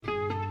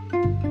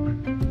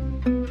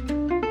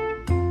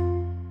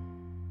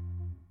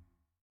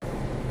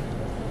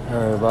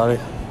everybody.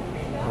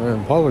 We're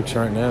in Publix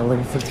right now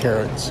looking for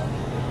carrots.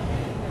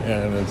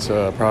 And it's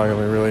probably going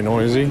to be really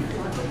noisy,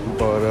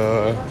 but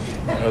it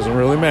doesn't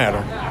really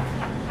matter.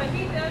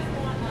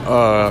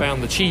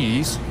 Found the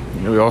cheese.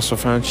 We also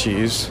found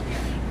cheese.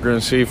 We're going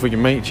to see if we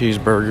can make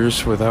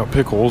cheeseburgers without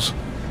pickles.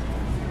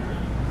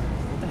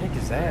 What the heck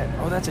is that?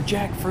 Oh, that's a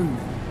jackfruit.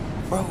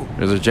 Bro.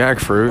 There's a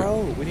jackfruit.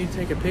 Bro, we need to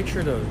take a picture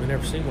of those. We've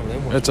never seen one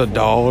of them. It's $1.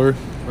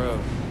 Bro,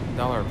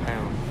 $1 a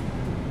pound.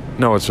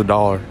 No, it's $1.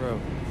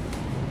 Bro,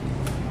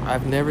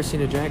 I've never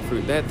seen a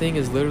jackfruit. That thing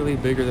is literally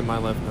bigger than my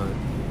left nut.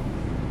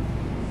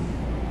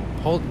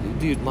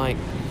 Dude, like,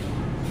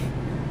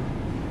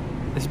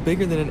 it's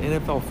bigger than an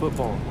NFL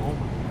football. Oh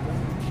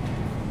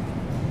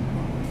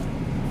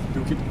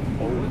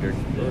my god.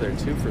 Dude, they're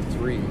 2 for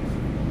 $3.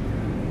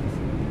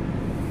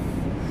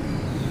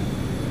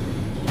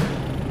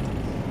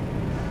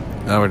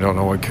 Now we don't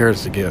know what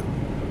carrots to get.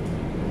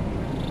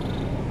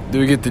 Do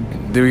we get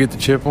the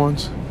chip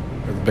ones?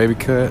 Or the baby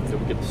cut? Did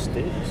we get the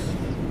sticks?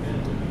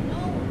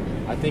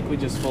 I think we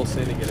just full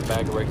send and get a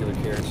bag of regular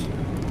carrots.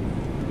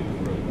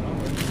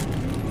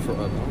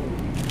 For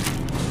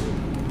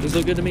these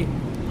look good to me.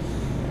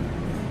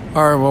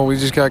 Alright, well, we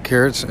just got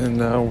carrots and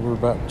now we're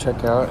about to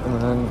check out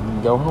and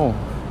then go home.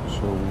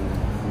 So,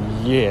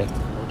 yeah.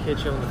 We'll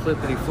catch you on the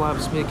flippity flop,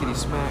 smickety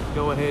smack.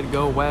 Go ahead,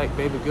 go whack,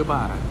 baby,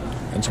 goodbye.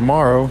 And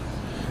tomorrow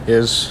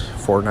is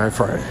Fortnite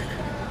Friday.